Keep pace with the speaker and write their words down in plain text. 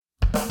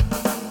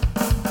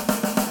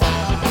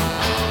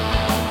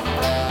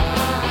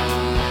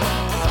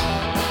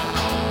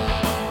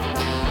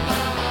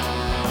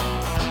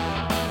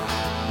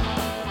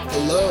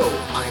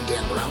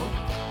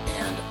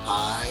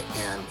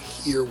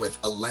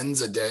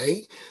lens a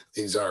day.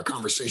 These are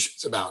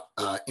conversations about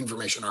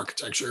information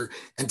architecture.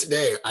 And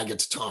today I get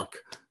to talk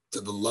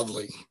to the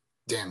lovely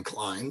Dan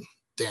Klyn.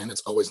 Dan,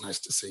 it's always nice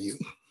to see you.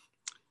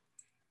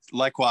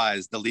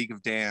 Likewise, the League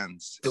of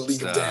Dans. The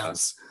League of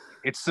Dans.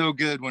 It's so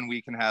good when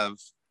we can have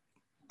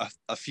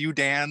a few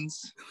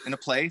Dans in a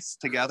place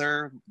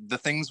together, the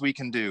things we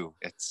can do.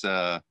 It's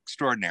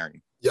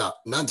extraordinary. Yeah,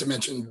 not to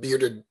mention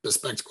bearded,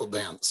 bespectacled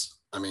Dans.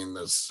 I mean,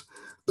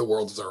 the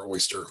world is our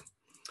oyster.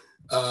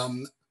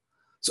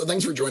 So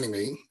thanks for joining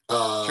me.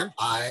 Sure.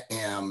 I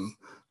am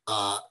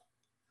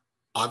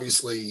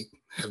obviously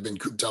have been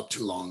cooped up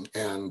too long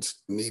and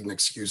need an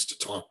excuse to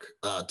talk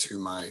to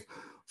my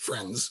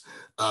friends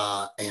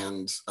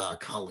and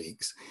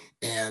colleagues.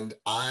 And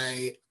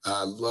I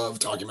love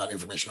talking about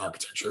information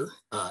architecture,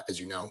 as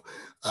you know.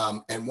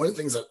 And one of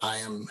the things that I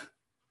am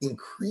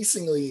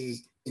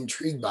increasingly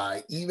intrigued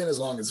by, even as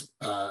long as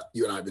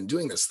you and I have been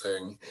doing this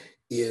thing,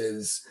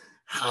 is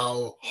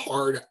how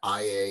hard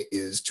IA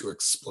is to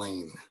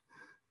explain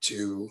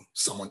to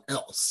someone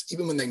else,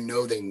 even when they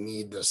know they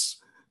need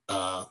this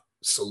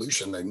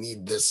solution, they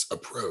need this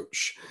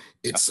approach.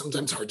 It's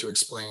sometimes hard to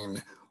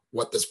explain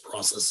what this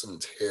process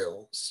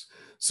entails.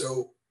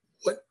 So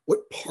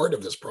what part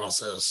of this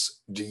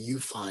process do you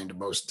find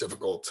most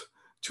difficult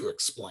to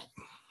explain?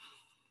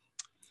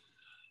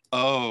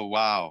 Oh,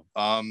 wow.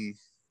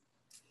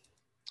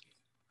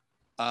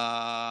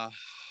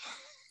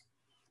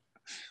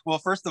 Well,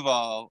 first of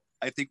all,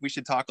 I think we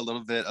should talk a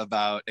little bit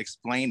about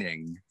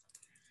explaining,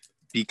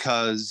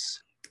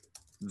 because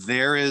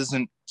there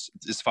isn't,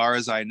 as far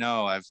as I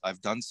know,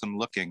 I've done some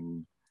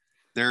looking,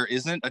 there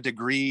isn't a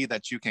degree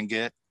that you can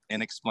get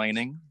in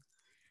explaining.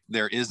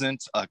 There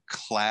isn't a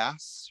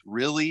class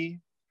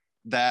really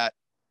that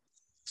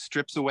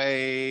strips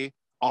away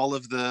all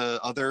of the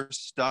other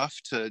stuff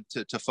to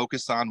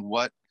focus on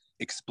what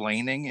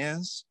explaining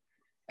is.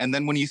 And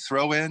then when you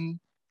throw in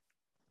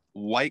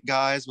white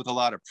guys with a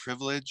lot of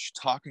privilege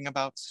talking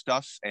about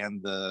stuff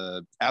and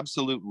the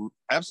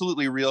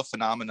absolutely real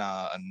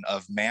phenomenon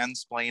of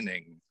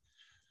mansplaining,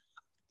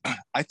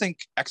 I think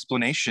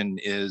explanation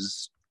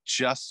is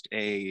just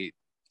a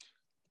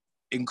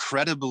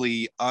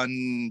incredibly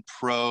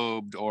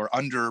unprobed or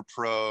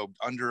underprobed,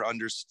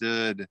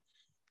 understood,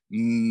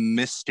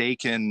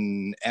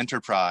 mistaken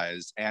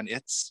enterprise. And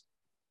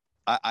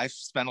I've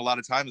spent a lot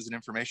of time as an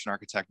information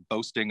architect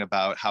boasting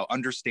about how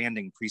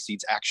understanding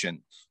precedes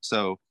action.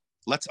 So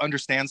let's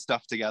understand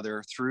stuff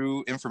together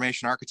through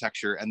information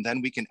architecture, and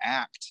then we can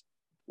act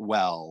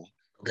well.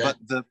 Okay.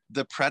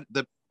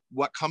 But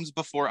what comes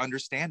before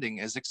understanding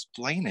is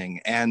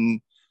explaining.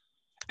 And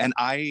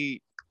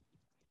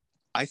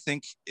I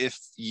think if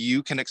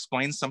you can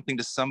explain something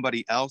to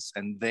somebody else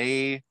and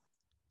they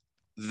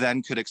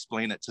then could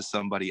explain it to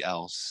somebody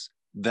else,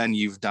 then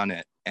you've done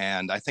it.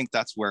 And I think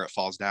that's where it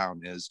falls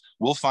down, is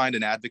we'll find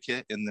an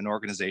advocate in an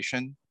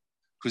organization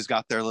who's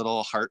got their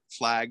little heart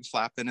flag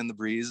flapping in the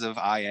breeze of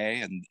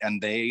IA,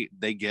 and they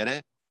get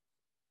it.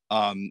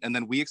 And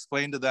then we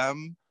explain to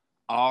them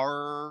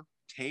our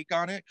take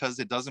on it, because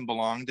it doesn't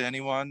belong to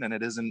anyone and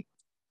it isn't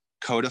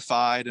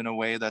codified in a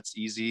way that's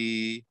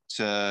easy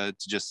to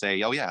just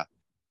say, oh yeah,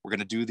 we're going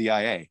to do the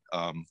IA,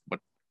 but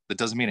that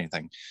doesn't mean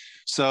anything.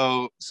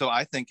 So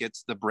I think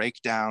it's the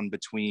breakdown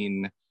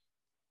between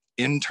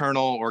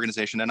internal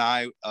organization, and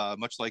I,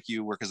 much like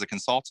you, work as a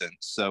consultant.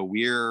 So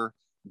we're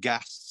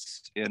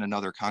guests in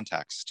another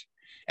context,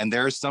 and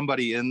there's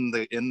somebody in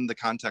the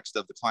context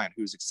of the client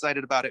who's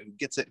excited about it, who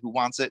gets it, who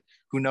wants it,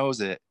 who knows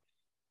it,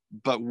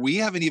 but we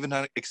haven't even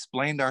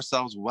explained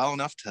ourselves well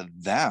enough to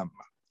them,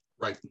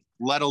 right?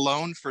 Let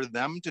alone for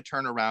them to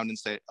turn around and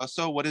say, oh,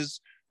 so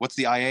what's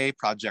the IA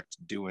project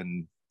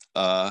doing?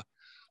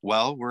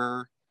 Well,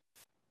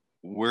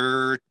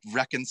 we're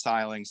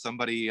reconciling.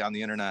 Somebody on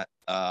the internet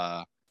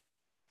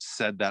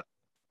said that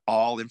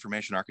all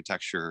information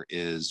architecture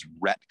is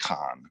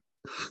retcon.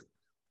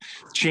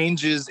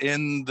 Changes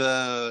in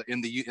the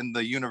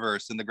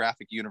universe, in the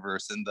graphic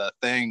universe, in the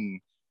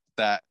thing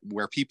that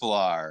where people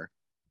are.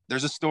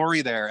 There's a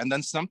story there, and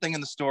then something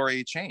in the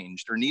story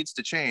changed or needs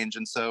to change,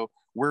 and so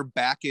we're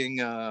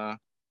backing a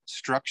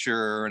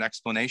structure or an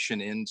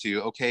explanation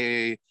into,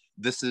 okay,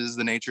 this is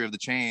the nature of the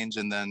change,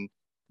 and then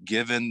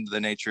given the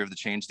nature of the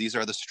change, these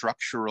are the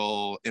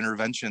structural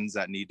interventions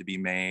that need to be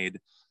made.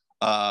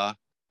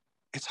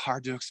 It's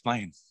hard to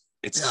explain.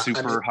 It's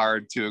super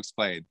hard to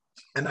explain.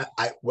 And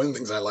one of the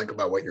things I like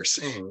about what you're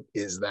saying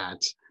is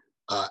that,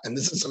 and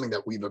this is something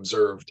that we've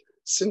observed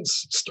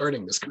since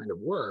starting this kind of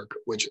work,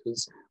 which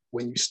is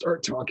when you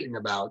start talking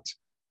about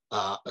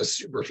a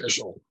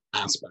superficial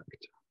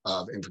aspect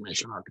of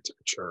information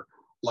architecture,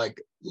 like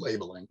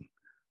labeling,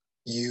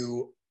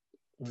 you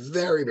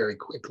very, very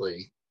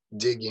quickly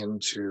dig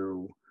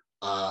into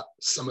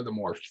some of the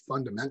more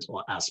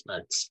fundamental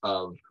aspects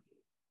of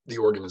the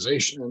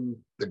organization,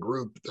 the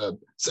group, the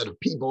set of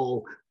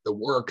people, the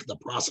work, the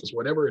process,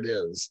 whatever it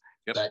is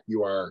that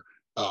you are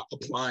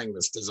applying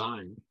this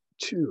design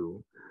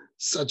to,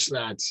 such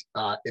that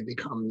it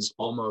becomes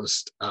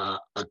almost a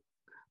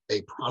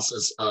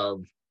process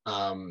of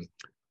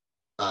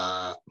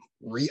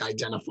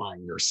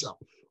re-identifying yourself,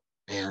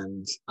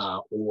 and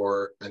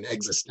or an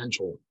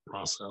existential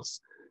process,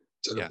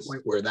 to the Yes.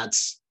 point where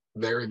that's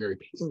very, very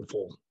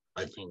painful,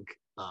 I think,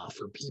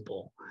 for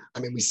people. I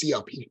mean, we see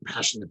how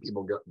passionate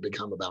people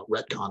become about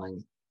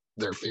retconning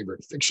their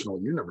favorite fictional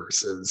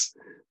universes.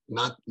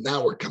 Not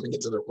now we're coming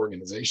into their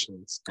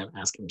organizations and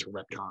asking to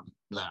retcon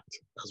that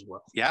as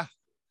well. Yeah.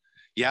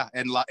 Yeah.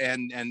 And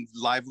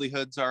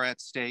livelihoods are at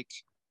stake.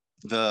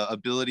 The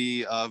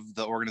ability of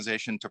the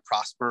organization to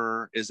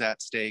prosper is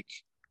at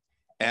stake.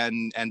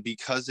 And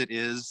because it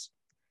is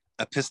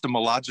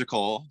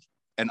epistemological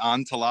and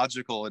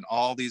ontological and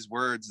all these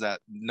words that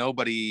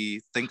nobody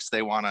thinks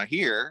they want to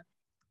hear,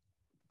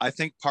 I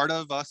think part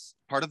of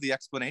the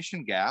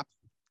explanation gap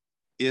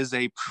is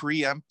a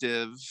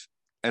preemptive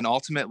and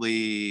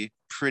ultimately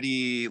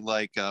pretty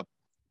like a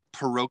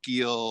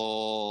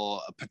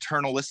parochial,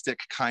 paternalistic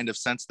kind of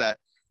sense that,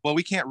 well,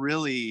 we can't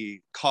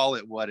really call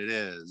it what it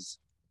is.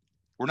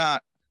 We're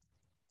not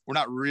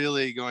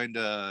really going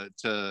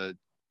to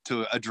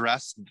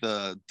address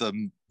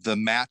the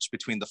match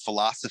between the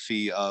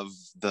philosophy of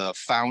the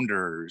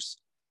founders,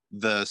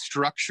 the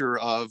structure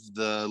of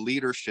the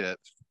leadership,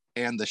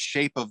 and the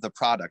shape of the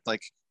product.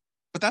 Like,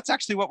 but that's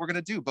actually what we're going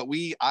to do. But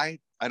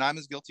I'm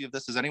as guilty of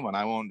this as anyone.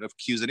 I won't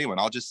accuse anyone.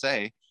 I'll just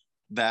say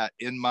that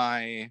in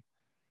my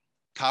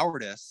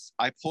cowardice,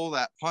 I pull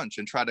that punch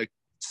and try to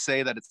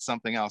say that it's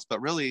something else.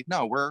 But really,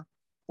 no, we're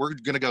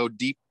going to go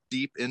deep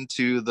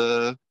into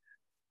the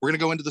we're going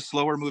to go into the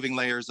slower moving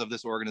layers of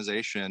this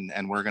organization,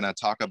 and we're going to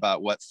talk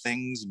about what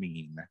things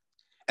mean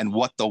and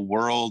what the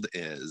world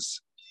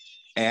is.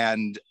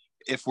 And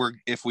if we're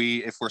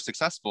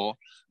successful,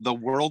 the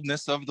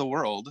worldness of the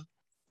world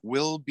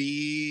will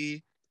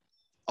be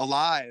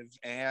alive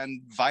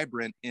and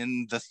vibrant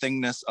in the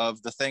thingness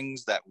of the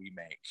things that we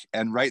make.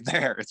 And right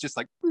there, it's just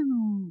like,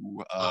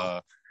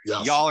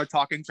 yes. Y'all are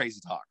talking crazy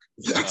talk.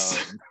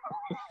 Yes.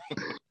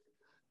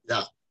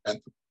 Yeah. And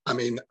I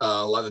mean,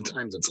 a lot of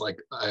times it's like,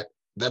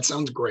 that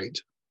sounds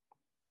great.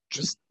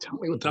 Just tell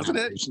me what the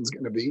navigation's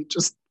going to be.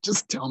 Just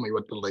tell me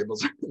what the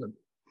labels are going to be.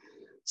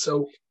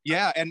 So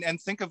yeah,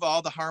 and think of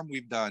all the harm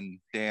we've done,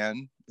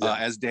 Dan,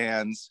 as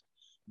Dans,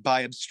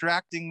 by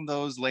abstracting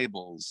those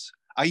labels.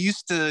 I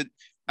used to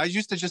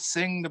just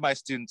sing to my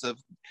students of,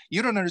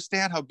 you don't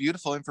understand how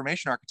beautiful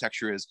information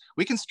architecture is.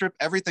 We can strip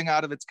everything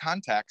out of its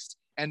context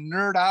and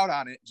nerd out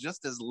on it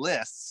just as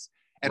lists,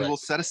 and we'll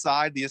set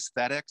aside the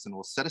aesthetics, and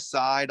we'll set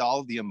aside all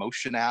of the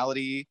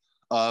emotionality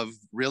of,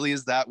 really,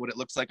 is that what it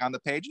looks like on the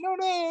page?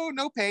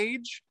 No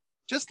page,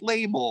 just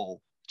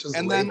label,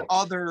 then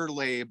other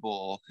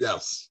label.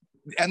 Yes.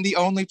 And the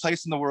only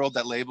place in the world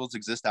that labels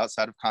exist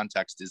outside of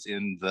context is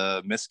in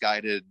the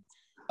misguided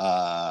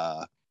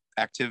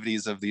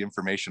activities of the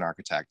information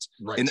architect.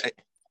 Right. In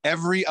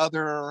every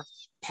other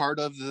part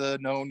of the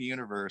known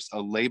universe,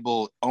 a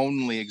label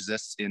only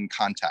exists in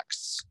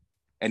contexts.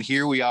 And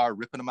here we are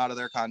ripping them out of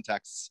their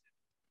contexts,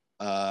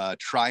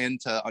 trying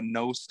to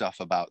know stuff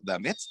about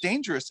them. It's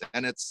dangerous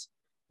and it's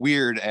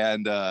weird,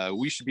 and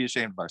we should be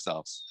ashamed of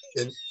ourselves.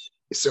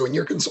 So in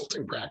your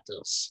consulting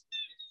practice,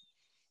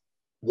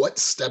 what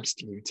steps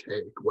do you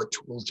take? What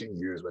tools do you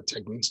use? What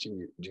techniques do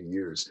you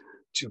use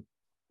to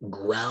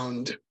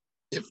ground,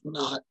 if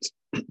not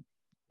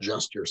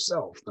just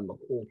yourself, then the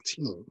whole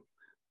team,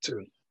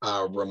 to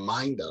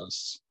remind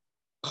us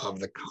of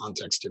the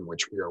context in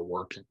which we are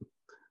working?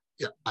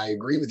 Yeah, I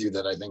agree with you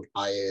that I think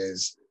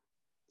IAs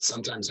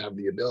sometimes try to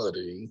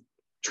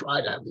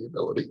have the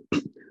ability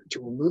to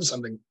remove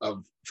something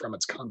from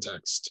its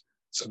context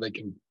so they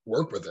can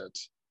work with it,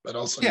 but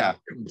also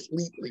not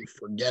completely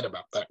forget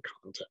about that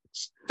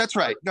context. That's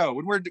right. No,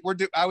 when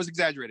I was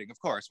exaggerating, of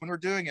course. When we're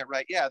doing it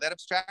right, that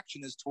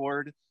abstraction is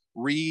toward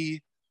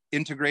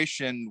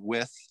reintegration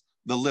with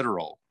the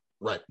literal.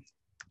 Right.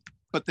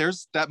 But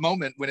there's that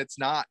moment when it's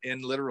not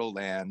in literal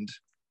land.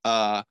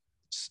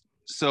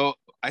 So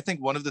I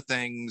think one of the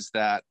things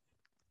that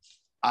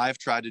I've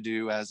tried to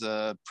do as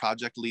a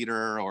project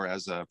leader or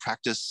as a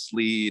practice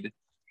lead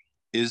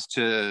is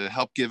to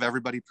help give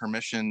everybody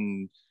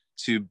permission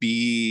to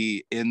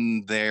be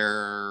in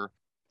their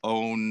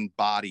own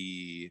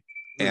body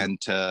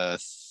and to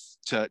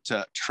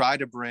try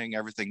to bring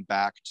everything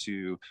back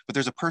to, but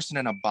there's a person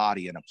and a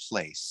body and a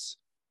place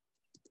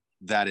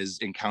that is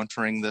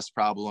encountering this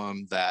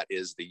problem, that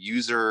is the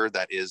user,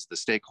 that is the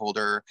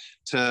stakeholder,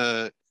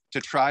 to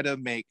try to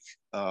make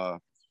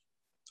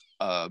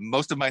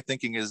most of my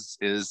thinking is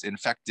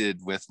infected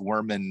with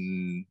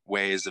Worman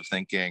ways of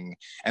thinking.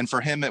 And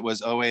for him, it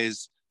was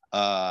always,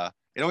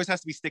 it always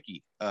has to be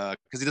sticky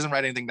because he doesn't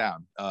write anything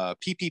down.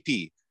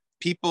 PPP,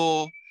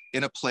 people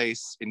in a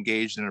place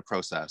engaged in a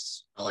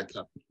process. I like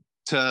that.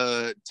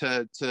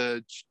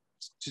 To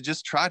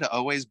just try to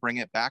always bring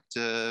it back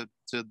to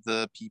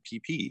the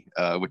PPP,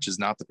 which is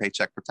not the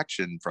Paycheck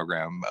Protection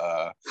Program.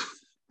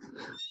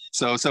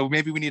 So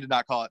maybe we need to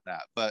not call it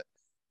that. But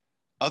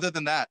other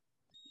than that,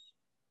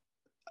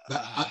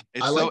 I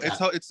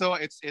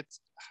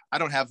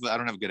don't have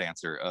a good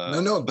answer.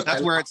 But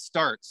that's where it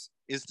starts,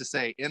 is to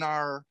say in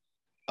our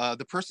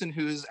the person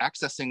who's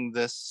accessing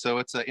this. So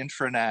it's an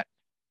intranet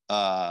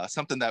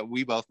something that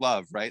we both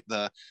love, right?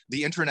 The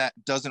internet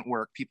doesn't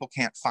work. People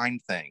can't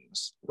find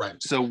things. Right.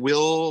 So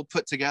we'll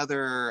put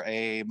together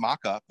a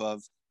mock-up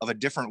of a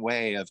different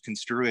way of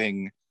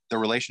construing the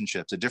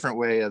relationships, a different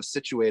way of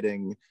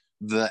situating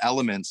the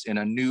elements in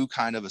a new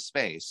kind of a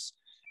space.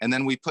 And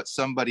then we put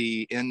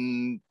somebody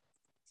in,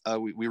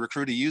 we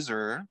recruit a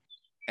user,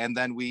 and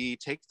then we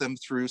take them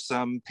through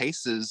some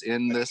paces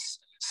in this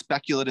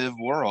speculative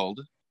world.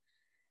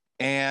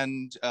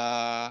 And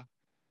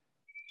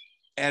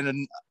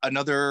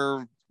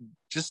another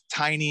just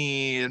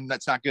tiny, and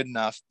that's not good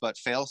enough, but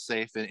fail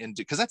safe, and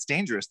because that's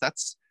dangerous.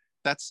 That's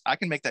I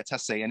can make that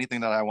test say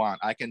anything that I want.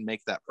 I can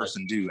make that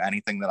person do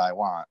anything that I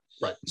want.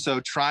 Right. So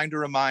trying to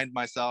remind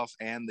myself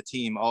and the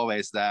team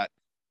always that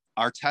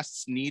our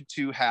tests need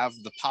to have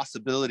the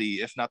possibility,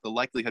 if not the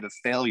likelihood of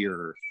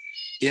failure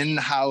in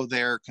how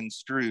they're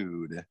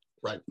construed.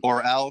 Right.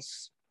 Or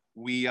else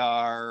we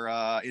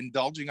are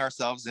indulging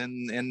ourselves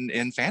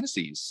in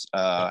fantasies.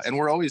 And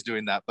we're always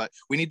doing that, but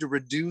we need to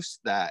reduce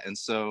that. And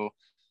so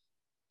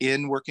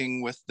in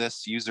working with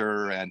this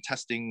user and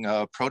testing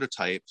a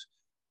prototype,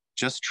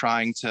 just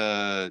trying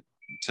to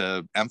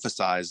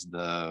emphasize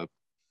the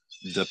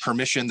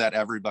permission that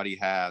everybody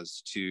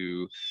has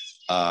to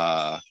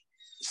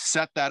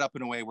set that up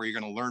in a way where you're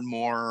going to learn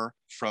more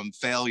from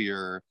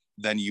failure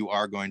than you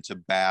are going to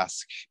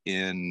bask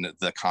in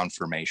the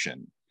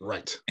confirmation.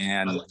 Right.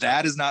 And like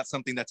that is not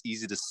something that's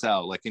easy to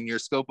sell, like in your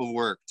scope of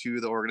work to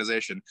the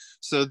organization.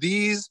 So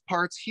these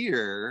parts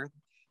here,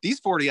 these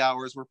 40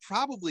 hours, we're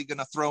probably going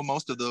to throw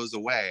most of those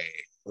away.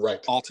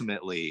 Right.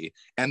 Ultimately.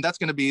 And that's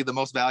going to be the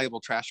most valuable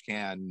trash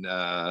can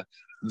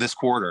this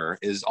quarter,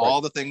 is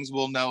all the things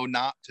we'll know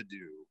not to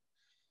do.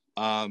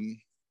 And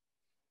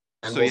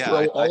so we'll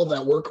throw all of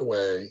that work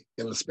away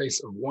in the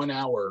space of 1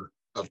 hour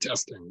of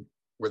testing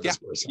with this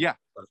person.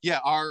 Yeah.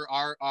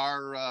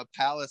 Our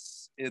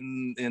palace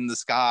in the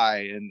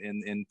sky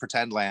in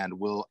pretend land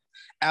will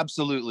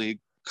absolutely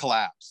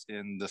collapse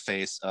in the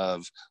face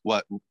of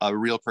what a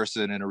real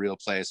person in a real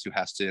place who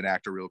has to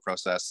enact a real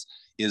process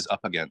is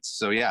up against.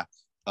 So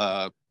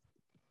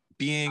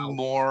being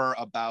more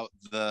about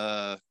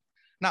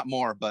not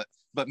more, but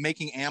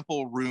making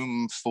ample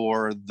room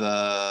for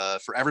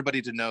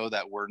everybody to know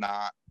that we're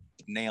not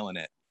nailing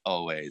it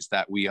always,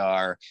 that we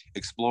are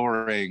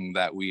exploring,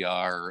 that we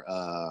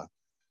are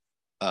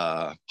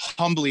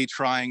humbly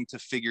trying to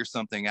figure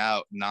something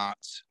out, not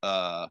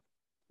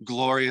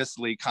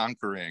gloriously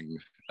conquering,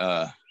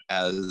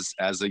 as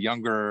a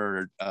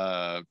younger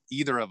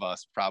either of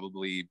us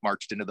probably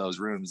marched into those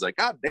rooms like,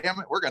 God damn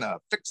it, we're gonna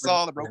fix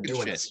all the broken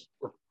shit.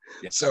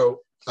 So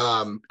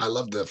I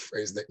love the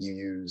phrase that you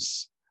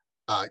use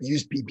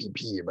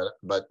PPP,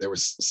 but there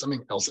was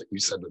something else that you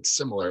said that's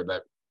similar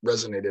that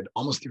resonated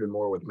almost even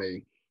more with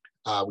me.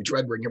 We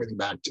tried to bring everything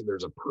back to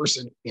there's a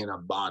person in a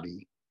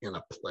body in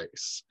a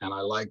place, and I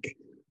like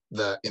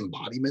the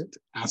embodiment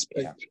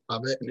aspect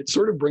of it, and it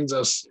sort of brings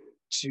us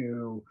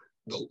to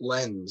the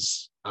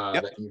lens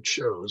that you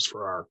chose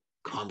for our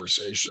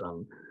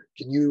conversation.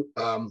 Can you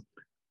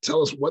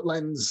tell us what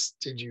lens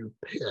did you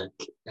pick,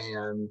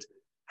 and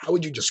how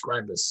would you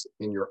describe this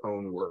in your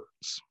own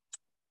words?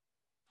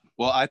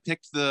 Well, I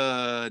picked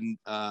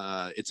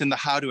it's in the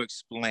how to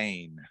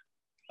explain,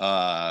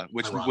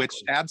 which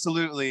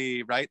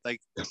absolutely, right?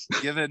 Like,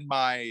 given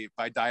my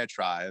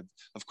diatribe,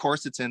 of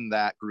course it's in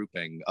that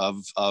grouping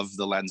of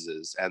the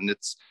lenses, and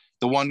it's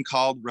the one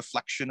called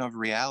reflection of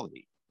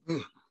reality.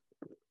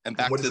 And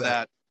back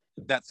to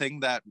that thing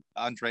that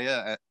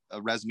Andrea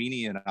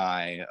Rasmini and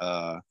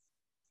I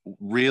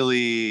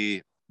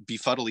really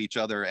befuddle each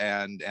other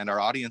and our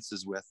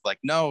audiences with, like,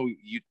 no,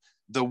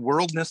 the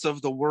worldness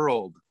of the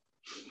world,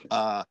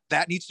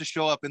 that needs to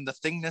show up in the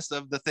thingness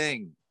of the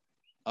thing,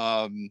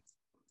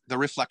 the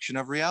reflection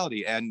of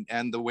reality.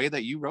 And the way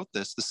that you wrote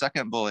this, the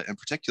second bullet in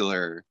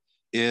particular,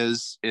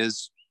 is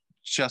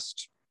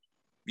just,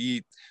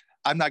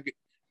 I'm not,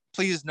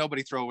 please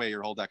nobody throw away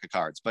your whole deck of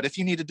cards, but if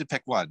you needed to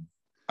pick one,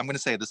 I'm going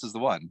to say this is the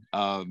one.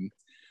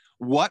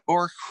 What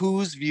or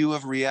whose view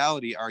of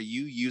reality are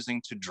you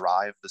using to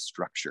drive the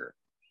structure?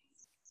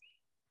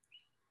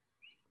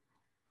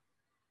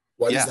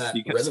 Why does that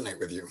resonate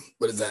with you?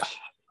 What is that?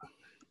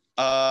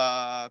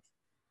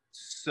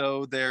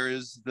 So there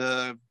is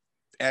the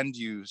end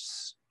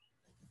use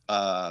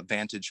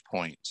vantage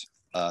point,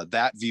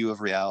 that view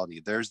of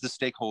reality. There's the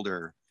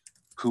stakeholder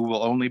who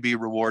will only be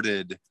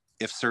rewarded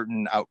if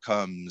certain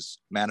outcomes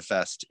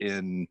manifest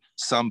in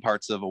some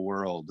parts of a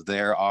world.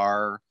 There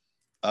are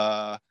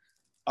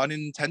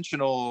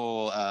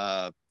unintentional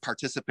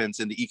participants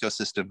in the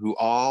ecosystem who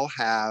all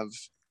have,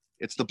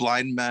 it's the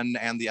blind men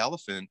and the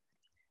elephant,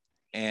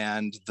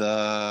 and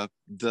the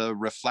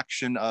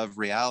reflection of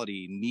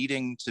reality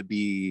needing to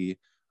be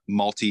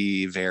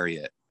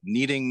multivariate,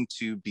 needing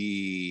to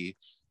be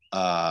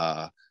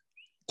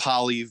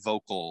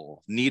polyvocal,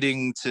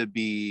 needing to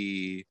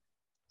be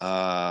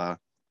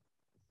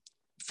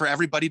for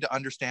everybody to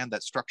understand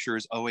that structure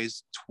is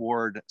always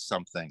toward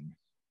something.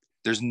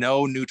 There's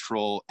no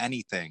neutral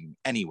anything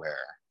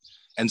anywhere.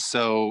 And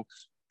so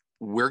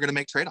we're going to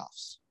make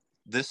trade-offs.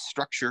 this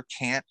structure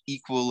can't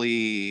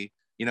equally,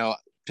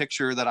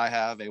 picture that I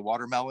have a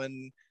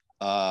watermelon,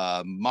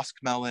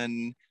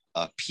 muskmelon,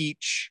 a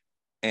peach,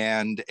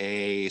 and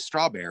a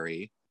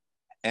strawberry,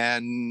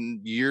 and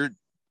you're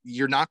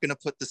not going to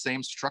put the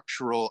same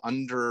structural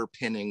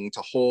underpinning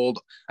to hold.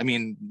 I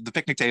mean, the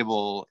picnic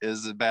table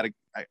is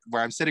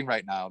where I'm sitting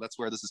right now. That's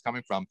where this is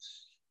coming from.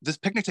 This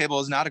picnic table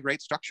is not a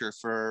great structure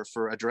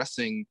for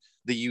addressing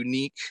the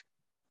unique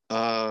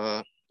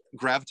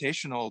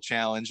gravitational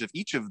challenge of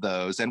each of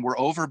those. And we're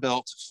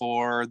overbuilt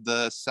for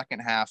the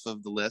second half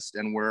of the list,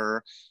 and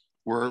we're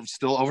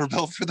still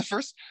overbuilt for the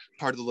first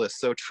part of the list.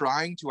 So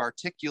trying to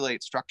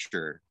articulate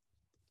structure,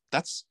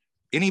 that's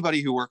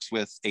anybody who works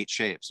with 8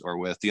 shapes or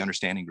with the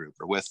understanding group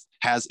or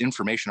has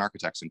information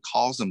architects and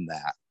calls them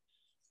that.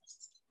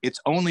 It's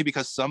only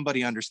because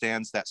somebody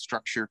understands that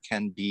structure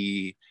can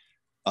be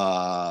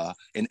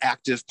an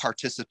active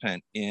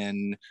participant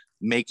in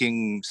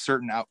making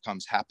certain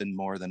outcomes happen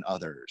more than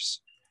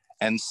others.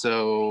 And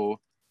so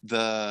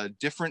the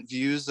different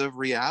views of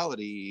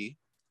reality,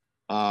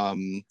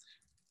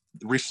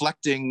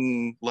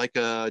 reflecting like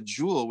a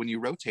jewel when you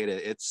rotate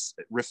it, it's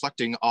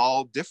reflecting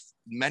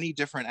many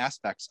different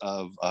aspects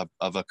of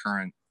a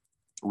current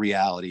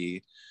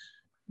reality.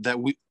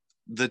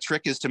 The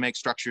trick is to make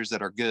structures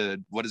that are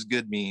good. What does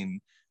good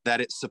mean?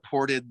 That it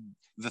supported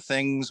the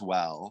things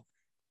well.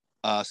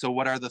 So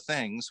what are the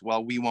things?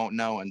 Well, we won't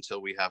know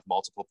until we have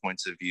multiple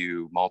points of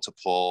view,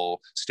 multiple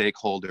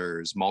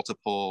stakeholders,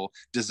 multiple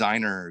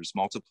designers,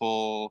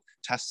 multiple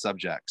test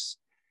subjects.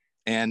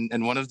 And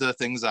one of the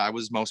things I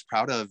was most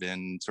proud of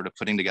in sort of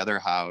putting together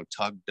how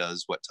Tug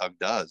does what Tug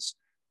does,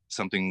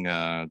 something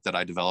that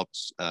I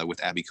developed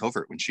with Abby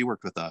Covert when she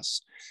worked with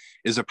us,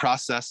 is a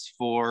process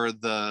for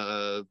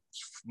the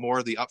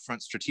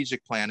upfront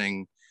strategic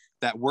planning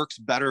that works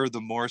better the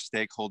more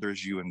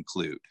stakeholders you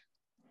include.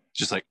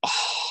 Just like,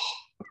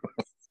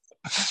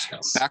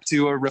 back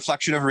to a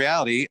reflection of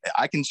reality.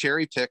 I can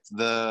cherry pick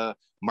the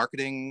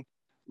marketing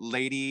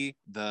lady,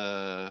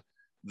 the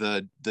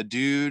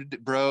dude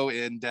bro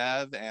in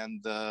dev,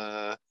 and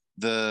the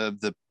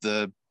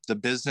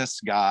business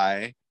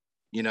guy,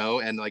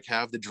 and like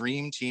have the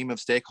dream team of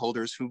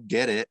stakeholders who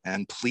get it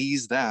and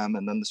please them,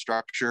 and then the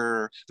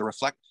structure to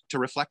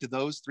reflect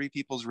those 3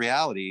 people's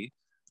reality.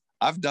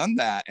 I've done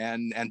that,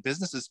 and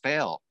businesses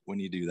fail when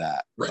you do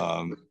that.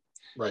 Right.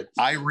 Right.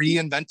 I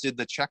reinvented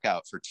the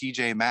checkout for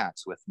TJ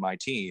Maxx with my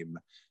team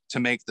to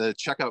make the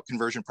checkout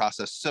conversion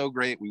process so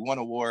great. We won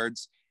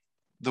awards.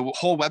 The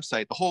whole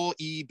website, the whole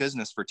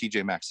e-business for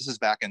TJ Maxx, this is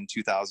back in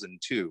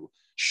 2002,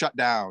 shut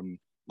down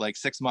like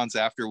 6 months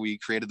after we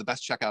created the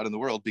best checkout in the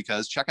world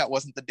because checkout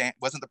wasn't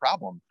the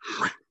problem.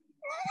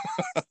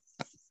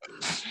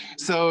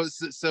 So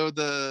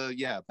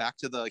back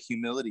to the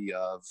humility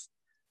of,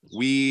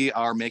 we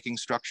are making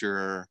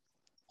structure.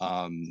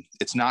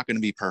 It's not going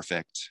to be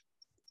perfect.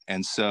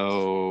 And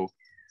so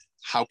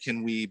how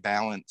can we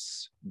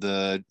balance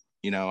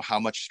how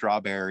much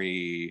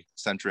strawberry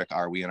centric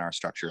are we in our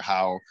structure?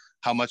 How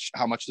much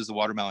does the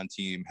watermelon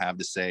team have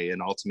to say in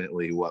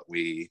ultimately what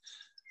we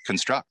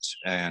construct?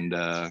 And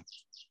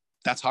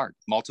that's hard.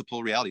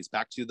 Multiple realities.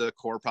 Back to the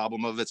core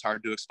problem of it's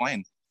hard to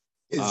explain.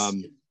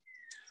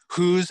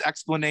 Whose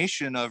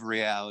explanation of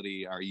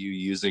reality are you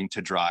using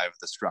to drive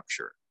the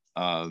structure?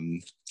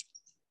 Not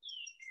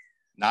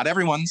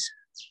everyone's.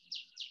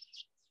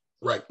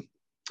 Right.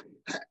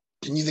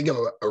 Can you think of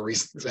a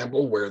recent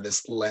example where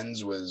this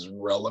lens was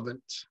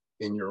relevant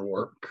in your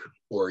work,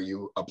 or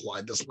you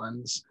applied this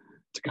lens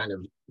to kind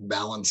of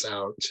balance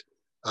out,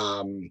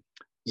 so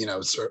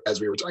as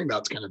we were talking about,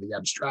 it's kind of the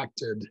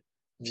abstracted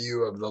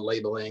view of the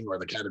labeling or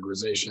the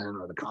categorization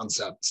or the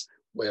concepts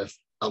with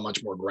a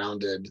much more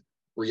grounded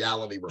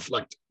reality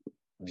reflective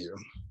view?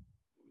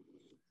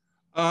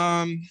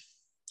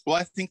 Well,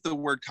 I think the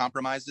word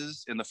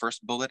compromises in the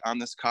first bullet on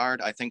this card,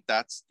 I think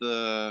that's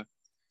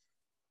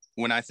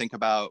when I think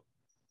about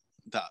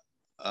the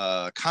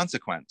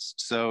consequence.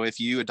 So if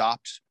you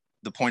adopt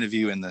the point of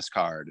view in this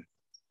card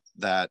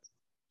that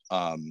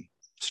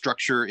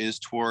structure is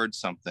towards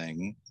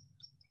something,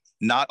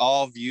 not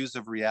all views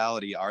of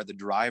reality are the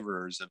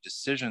drivers of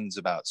decisions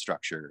about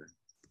structure,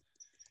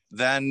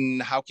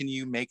 then how can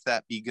you make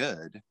that be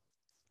good?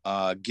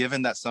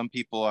 Given that some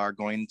people are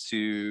going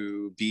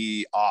to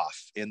be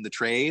off in the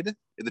trade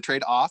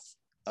off,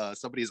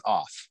 somebody's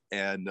off.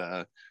 And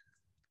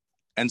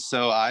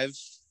so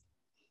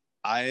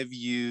I've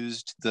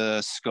used the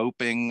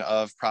scoping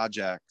of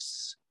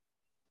projects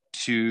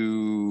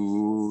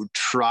to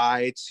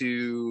try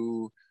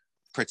to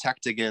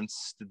protect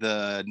against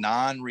the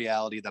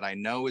non-reality that I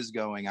know is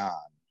going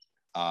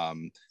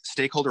on.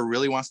 Stakeholder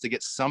really wants to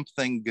get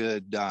something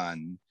good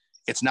done.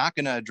 It's not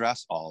going to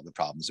address all of the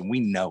problems, and we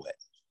know it.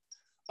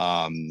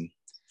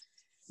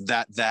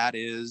 That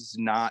is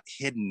not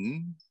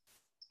hidden.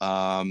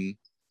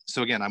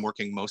 So again, I'm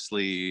working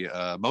mostly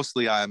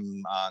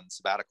I'm on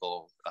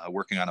sabbatical,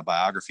 working on a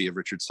biography of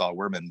Richard Saul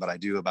Wurman, but I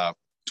do about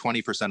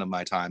 20% of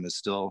my time is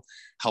still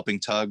helping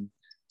Tug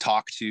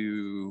talk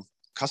to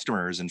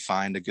customers and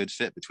find a good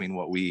fit between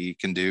what we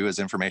can do as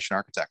information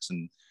architects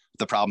and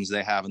the problems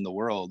they have in the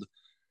world.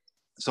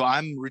 So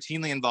I'm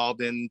routinely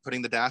involved in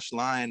putting the dashed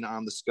line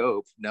on the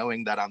scope,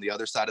 knowing that on the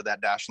other side of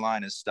that dashed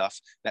line is stuff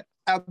that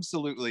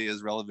absolutely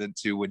is relevant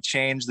to, would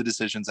change the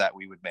decisions that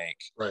we would make.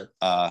 Right.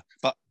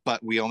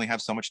 But we only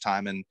have so much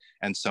time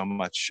and so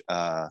much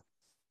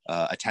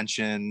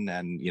attention,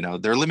 and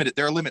there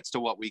are limits to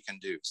what we can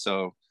do.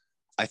 So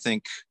I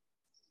think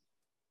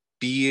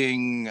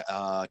being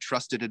a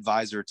trusted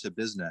advisor to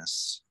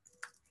business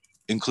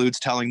includes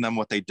telling them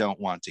what they don't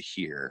want to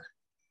hear.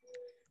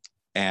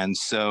 And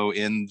so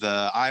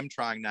I'm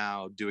trying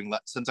now,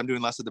 since I'm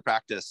doing less of the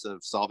practice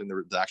of solving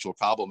the actual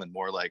problem and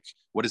more like,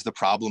 what is the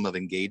problem of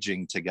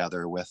engaging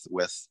together with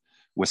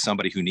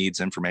somebody who needs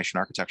information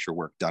architecture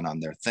work done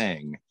on their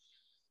thing.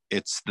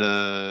 It's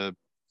the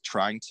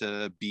trying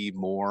to be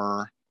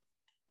more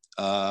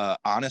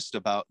honest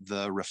about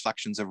the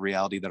reflections of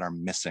reality that are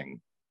missing.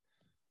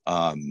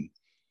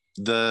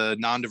 The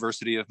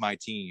non-diversity of my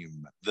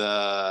team,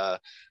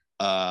 the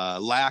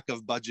lack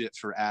of budget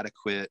for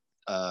adequate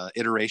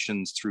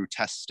iterations through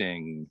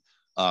testing.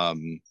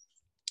 The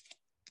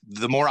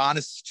more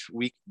honest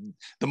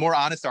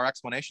our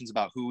explanations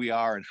about who we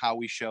are and how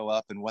we show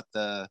up and what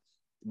the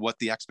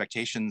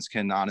expectations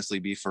can honestly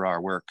be for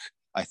our work,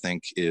 I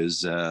think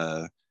is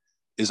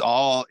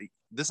all.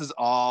 This is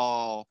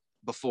all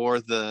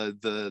before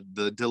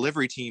the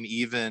delivery team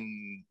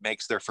even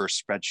makes their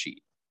first spreadsheet.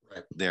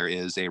 Right. There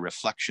is a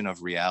reflection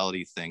of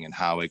reality thing and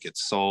how it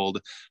gets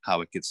sold, how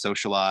it gets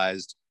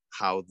socialized,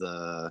 how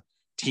the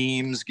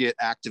teams get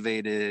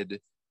activated,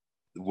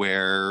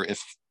 where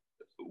if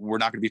we're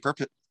not going to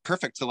be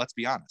perfect, so let's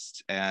be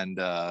honest. And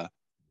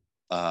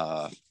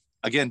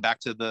again, back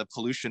to the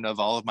pollution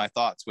of all of my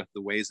thoughts with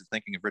the ways of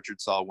thinking of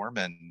Richard Saul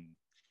Wurman.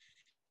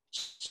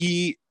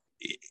 He's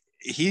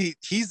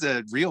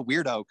a real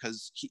weirdo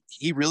because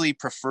he really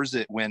prefers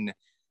it when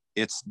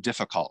it's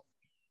difficult,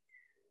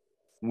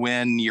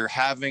 when you're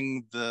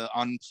having the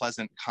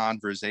unpleasant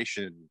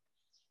conversation,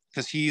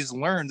 because he's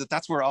learned that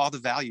that's where all the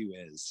value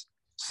is.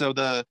 So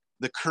the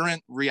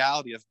current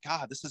reality of,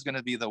 God, this is going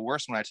to be the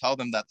worst when I tell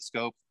them that the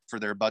scope for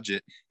their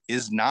budget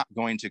is not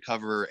going to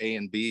cover A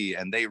and B,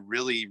 and they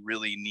really,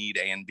 really need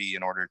A and B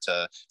in order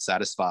to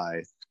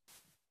satisfy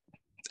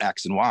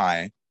X and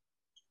Y,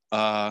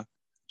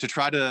 to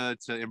try to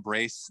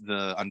embrace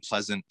the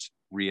unpleasant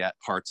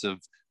parts of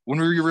when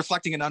we're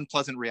reflecting an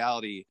unpleasant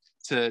reality,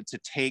 to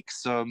take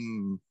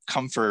some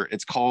comfort.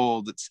 It's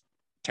cold, it's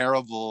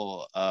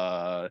terrible,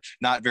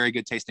 not very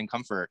good tasting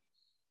comfort,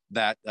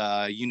 that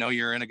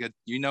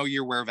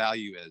you're where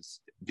value is,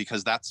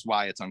 because that's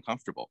why it's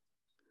uncomfortable,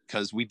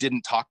 because we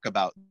didn't talk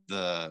about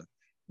the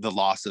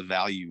loss of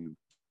value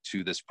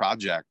to this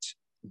project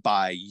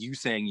by you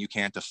saying you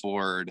can't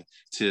afford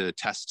to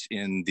test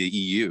in the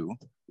EU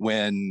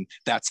when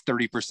that's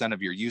 30%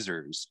 of your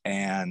users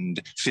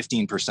and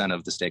 15%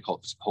 of the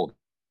stakeholders.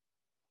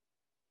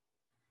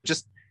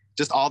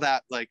 Just all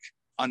that like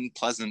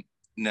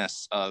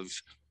unpleasantness of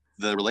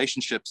the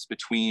relationships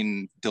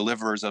between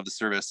deliverers of the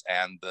service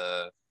and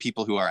the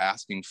people who are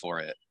asking for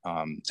it,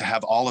 to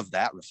have all of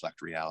that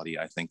reflect reality,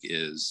 I think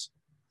is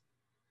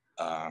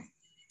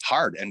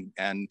hard.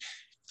 And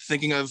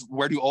thinking of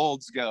where do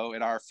olds go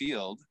in our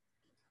field,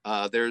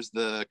 there's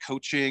the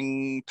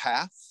coaching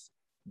path,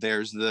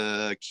 there's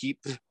the keep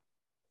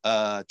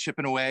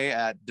chipping away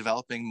at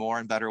developing more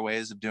and better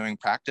ways of doing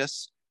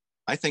practice.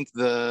 I think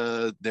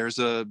there's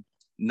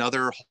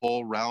another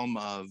whole realm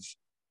of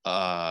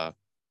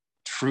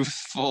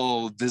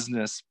truthful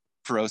business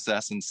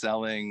process and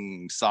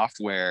selling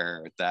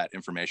software that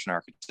information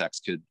architects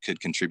could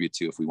contribute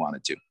to if we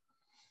wanted to.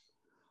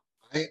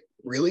 I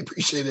really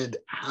appreciated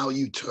how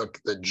you took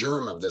the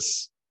germ of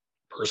this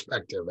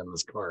perspective and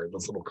this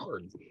little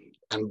card,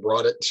 and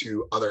brought it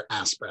to other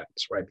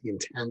aspects, right? The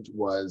intent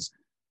was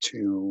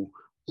to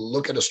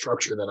look at a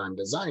structure that I'm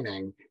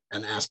designing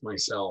and ask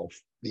myself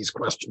these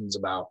questions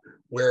about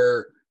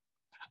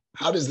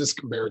how does this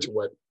compare to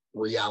what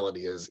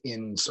reality is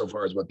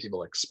insofar as what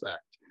people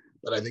expect.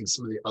 But I think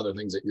some of the other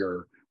things that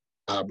you're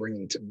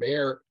bringing to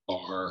bear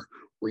are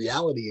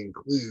reality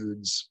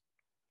includes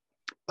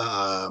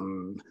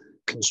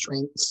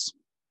constraints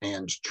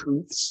and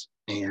truths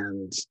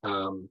and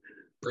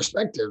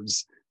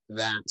perspectives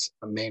that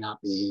may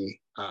not be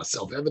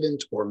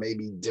self-evident or may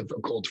be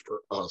difficult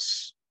for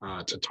us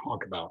to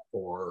talk about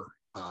or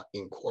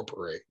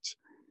incorporate.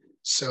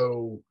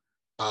 So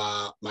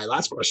my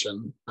last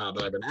question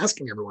that I've been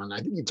asking everyone, I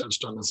think you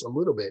touched on this a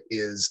little bit,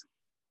 is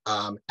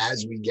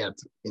as we get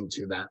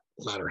into that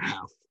latter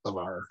half of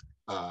our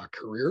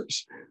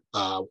careers,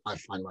 I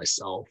find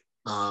myself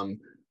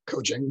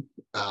coaching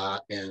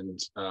and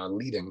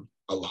leading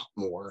a lot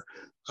more.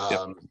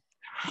 Yep.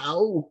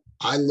 How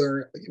I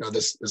learn,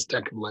 this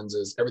deck of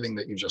lenses, everything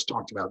that you just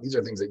talked about, these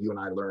are things that you and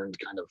I learned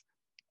kind of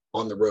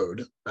on the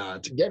road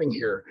to getting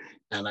here.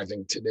 And I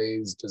think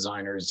today's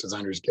designers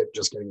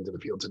getting into the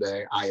field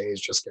today,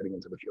 IAs just getting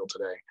into the field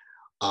today,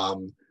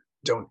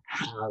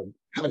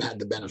 haven't had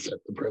the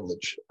benefit, the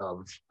privilege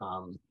of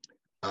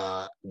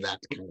that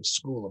kind of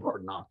school of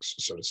hard knocks,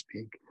 so to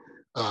speak.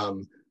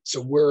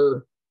 So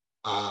we're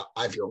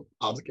I feel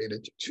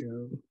obligated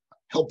to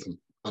help them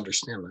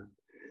understand that.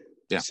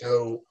 Yeah.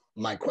 So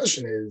my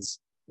question is,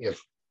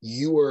 if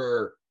you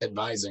were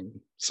advising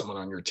someone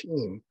on your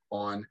team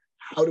on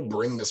how to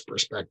bring this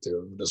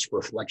perspective, this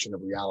reflection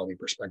of reality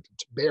perspective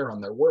to bear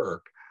on their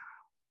work,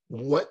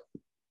 what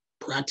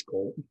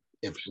practical,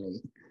 if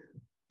any,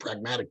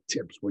 pragmatic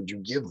tips would you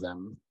give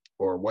them,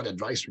 or what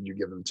advice would you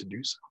give them to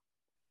do so?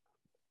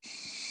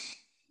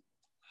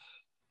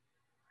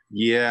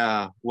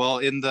 Yeah. Well,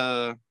 in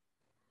the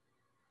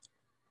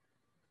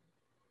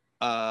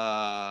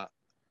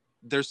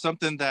there's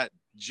something that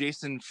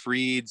Jason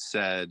Fried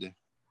said.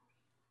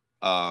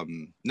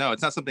 No,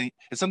 it's not something.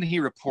 It's something he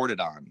reported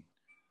on.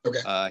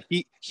 Okay.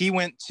 He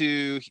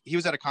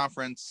was at a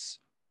conference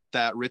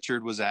that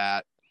Richard was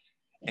at,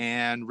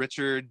 and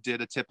Richard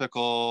did a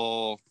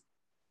typical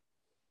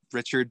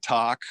Richard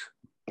talk,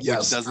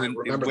 Yes, which doesn't.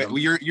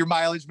 Your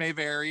mileage may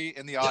vary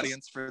in the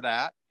audience for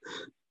that.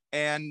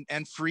 And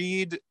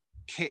Fried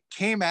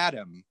came at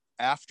him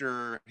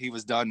after he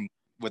was done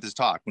with his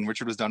talk. When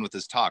Richard was done with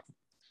his talk,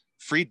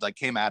 Fried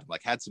came at him,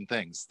 had some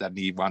things that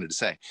he wanted to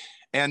say,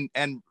 and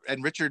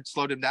Richard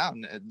slowed him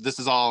down. This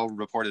is all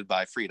reported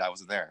by Fried. I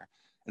wasn't there,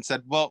 and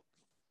said, "Well,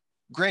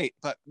 great,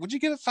 but would you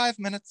give it 5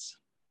 minutes?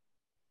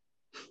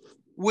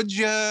 Would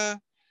you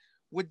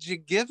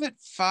give it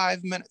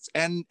 5 minutes?"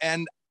 And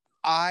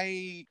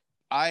I'm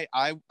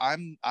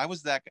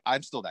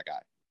still that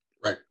guy.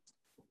 Right.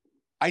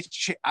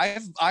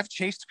 I've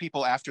chased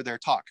people after their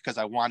talk because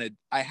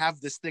I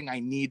have this thing I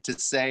need to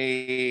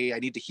say, I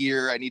need to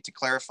hear, I need to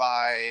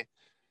clarify.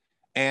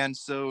 And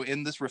so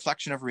in this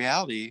reflection of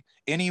reality,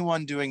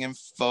 anyone doing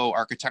info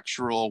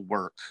architectural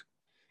work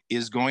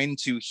is going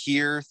to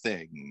hear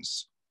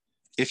things.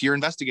 If you're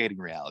investigating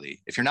reality,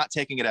 if you're not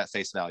taking it at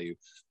face value,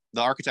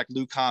 the architect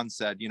Lou Kahn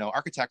said,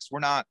 architects, we're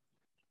not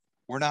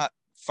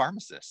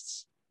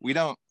pharmacists. We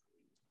don't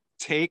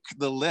take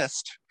the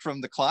list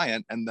from the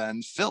client and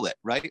then fill it,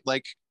 right?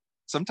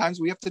 Sometimes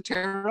we have to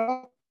tear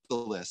up the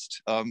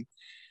list.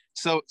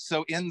 So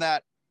in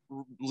that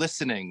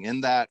listening,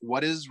 in that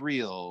what is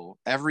real,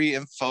 every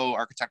info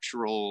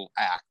architectural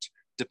act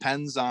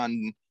depends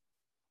on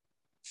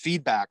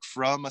feedback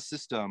from a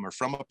system or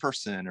from a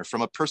person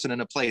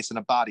in a place, in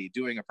a body,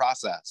 doing a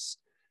process.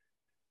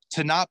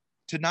 To not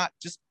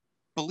just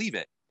believe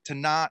it, to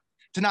not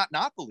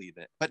believe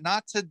it, but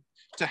not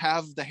to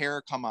have the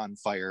hair come on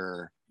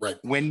fire. Right.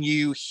 When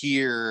you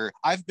hear,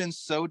 I've been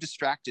so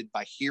distracted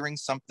by hearing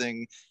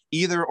something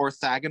either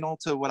orthogonal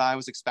to what I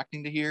was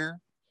expecting to hear,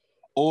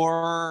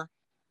 or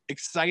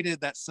excited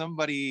that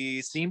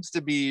somebody seems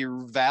to be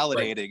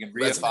validating and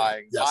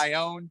reifying my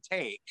own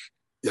take.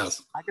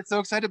 Yes. I get so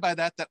excited by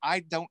that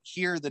I don't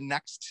hear the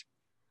next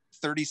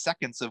 30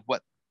 seconds of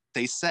what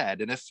they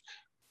said. And if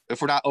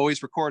we're not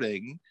always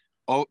recording,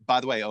 by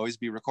the way, always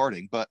be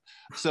recording. But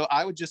so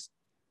I would just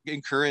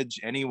encourage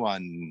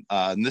anyone,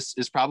 and this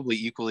is probably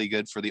equally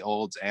good for the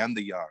olds and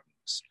the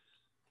youngs,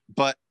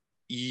 but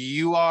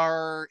you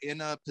are in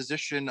a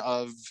position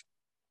of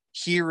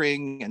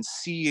hearing and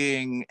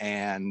seeing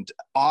and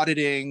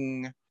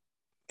auditing,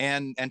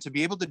 and to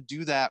be able to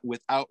do that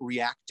without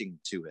reacting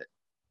to it,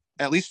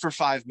 at least for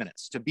 5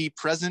 minutes, to be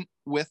present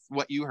with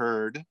what you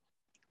heard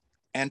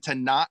and to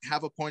not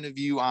have a point of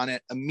view on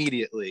it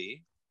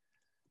immediately,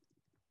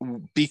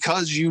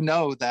 because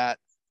that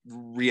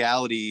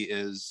reality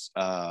is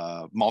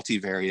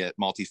multivariate,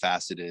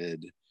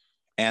 multifaceted,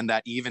 and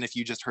that even if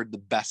you just heard the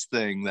best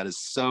thing that is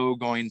so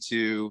going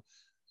to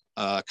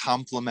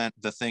complement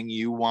the thing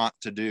you want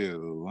to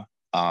do,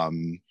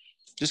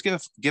 just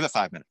give it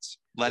 5 minutes.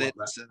 Let it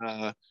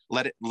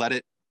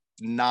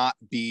not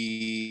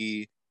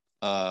be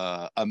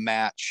a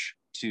match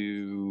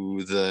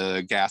to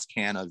the gas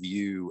can of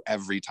you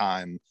every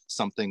time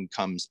something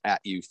comes at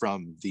you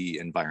from the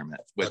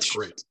environment, which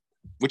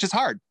is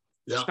hard.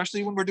 Yeah.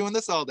 Especially when we're doing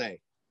this all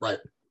day. Right.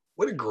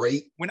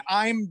 When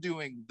I'm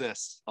doing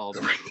this all day.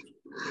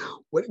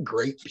 What a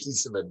great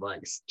piece of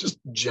advice. Just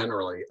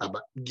generally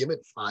about give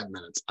it 5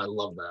 minutes. I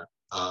love that.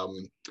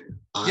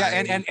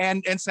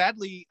 And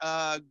sadly,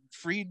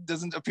 Fried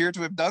doesn't appear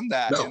to have done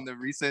that in the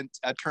recent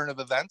turn of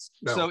events.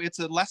 No. So it's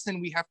a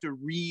lesson we have to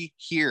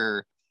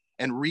rehear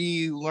and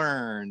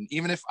relearn.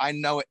 Even if I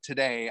know it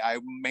today, I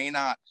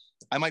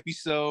might be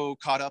so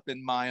caught up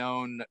in my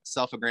own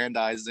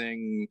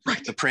self-aggrandizing,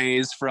 the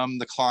praise from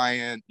the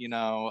client,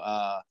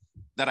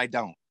 that I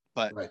don't.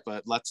 But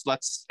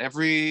let's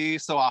every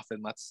so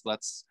often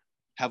let's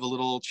have a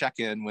little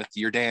check-in with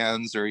your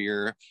Dans or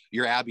your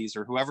Abbies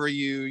or whoever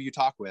you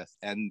talk with,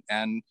 and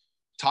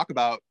talk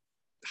about,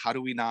 how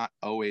do we not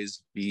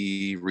always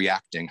be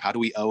reacting? How do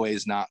we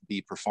always not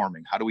be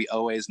performing? How do we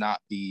always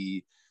not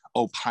be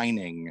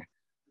opining?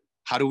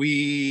 How do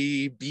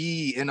we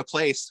be in a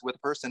place with a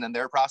person and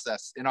their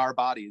process in our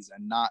bodies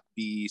and not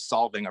be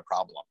solving a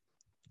problem?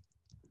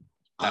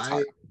 That's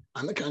hard.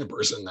 I'm the kind of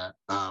person that,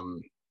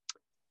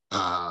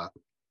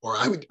 or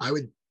I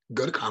would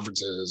go to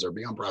conferences or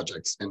be on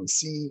projects and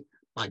see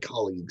my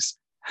colleagues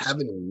have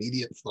an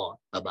immediate thought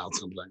about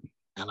something.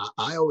 And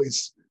I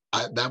always,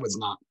 that was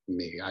not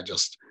me. I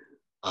just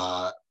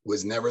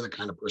was never the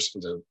kind of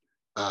person to,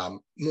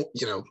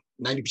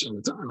 90%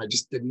 of the time, I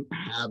just didn't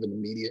have an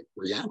immediate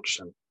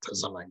reaction to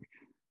something.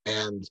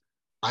 And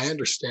I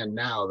understand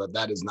now that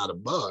that is not a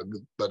bug,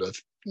 but a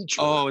feature.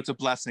 Oh, it's a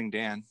blessing,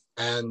 Dan.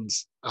 And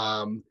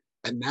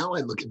now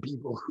I look at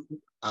people who,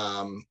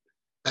 and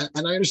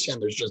I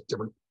understand there's just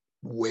different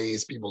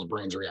ways people's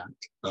brains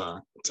react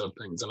to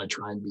things, and I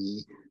try and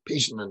be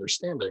patient and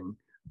understanding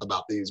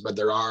about these. But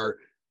there are,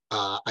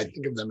 I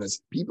think of them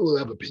as people who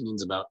have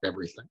opinions about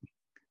everything,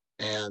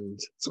 and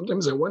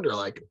sometimes I wonder,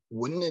 like,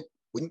 wouldn't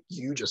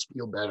you just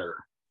feel better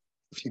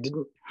if you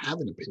didn't have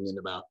an opinion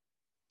about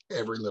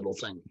every little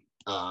thing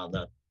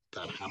that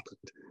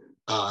happened?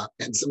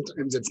 And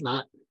sometimes it's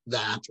not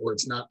that, or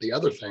it's not the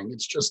other thing.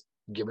 It's just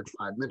give it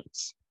 5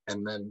 minutes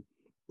and then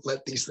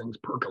let these things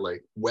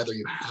percolate, whether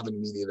you have an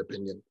immediate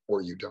opinion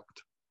or you don't.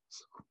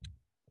 So.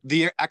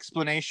 The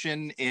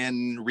explanation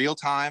in real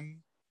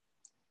time,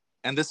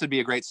 and this would be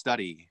a great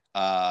study,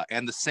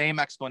 and the same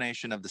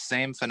explanation of the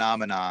same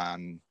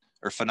phenomenon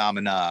or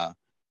phenomena,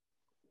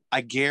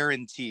 I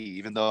guarantee,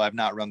 even though I've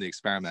not run the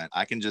experiment,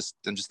 I'm just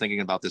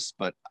thinking about this,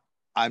 but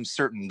I'm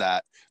certain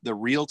that the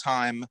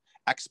real-time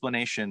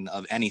explanation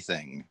of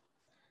anything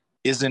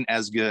isn't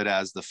as good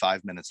as the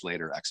 5 minutes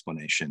later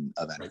explanation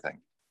of anything.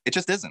 Right. It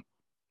just isn't.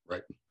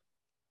 Right.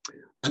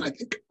 And I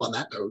think on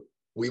that note,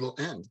 we will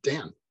end.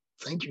 Dan,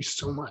 thank you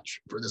so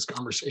much for this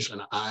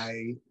conversation.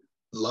 I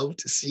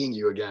loved seeing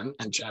you again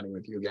and chatting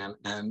with you again.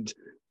 And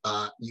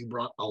you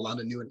brought a lot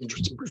of new and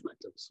interesting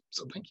perspectives.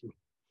 So thank you.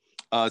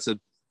 It's a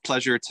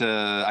pleasure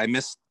I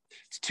missed,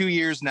 it's 2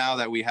 years now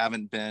that we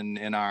haven't been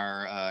in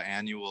our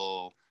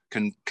annual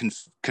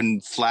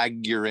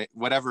conflagurate,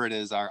 whatever it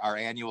is, our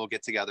annual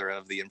get together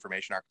of the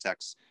information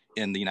architects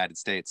in the United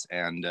States.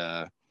 And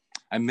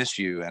I miss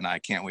you, and I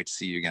can't wait to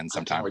see you again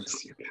sometime. I can't wait to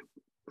see you again.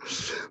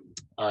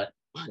 All right,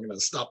 I'm going to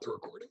stop the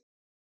recording.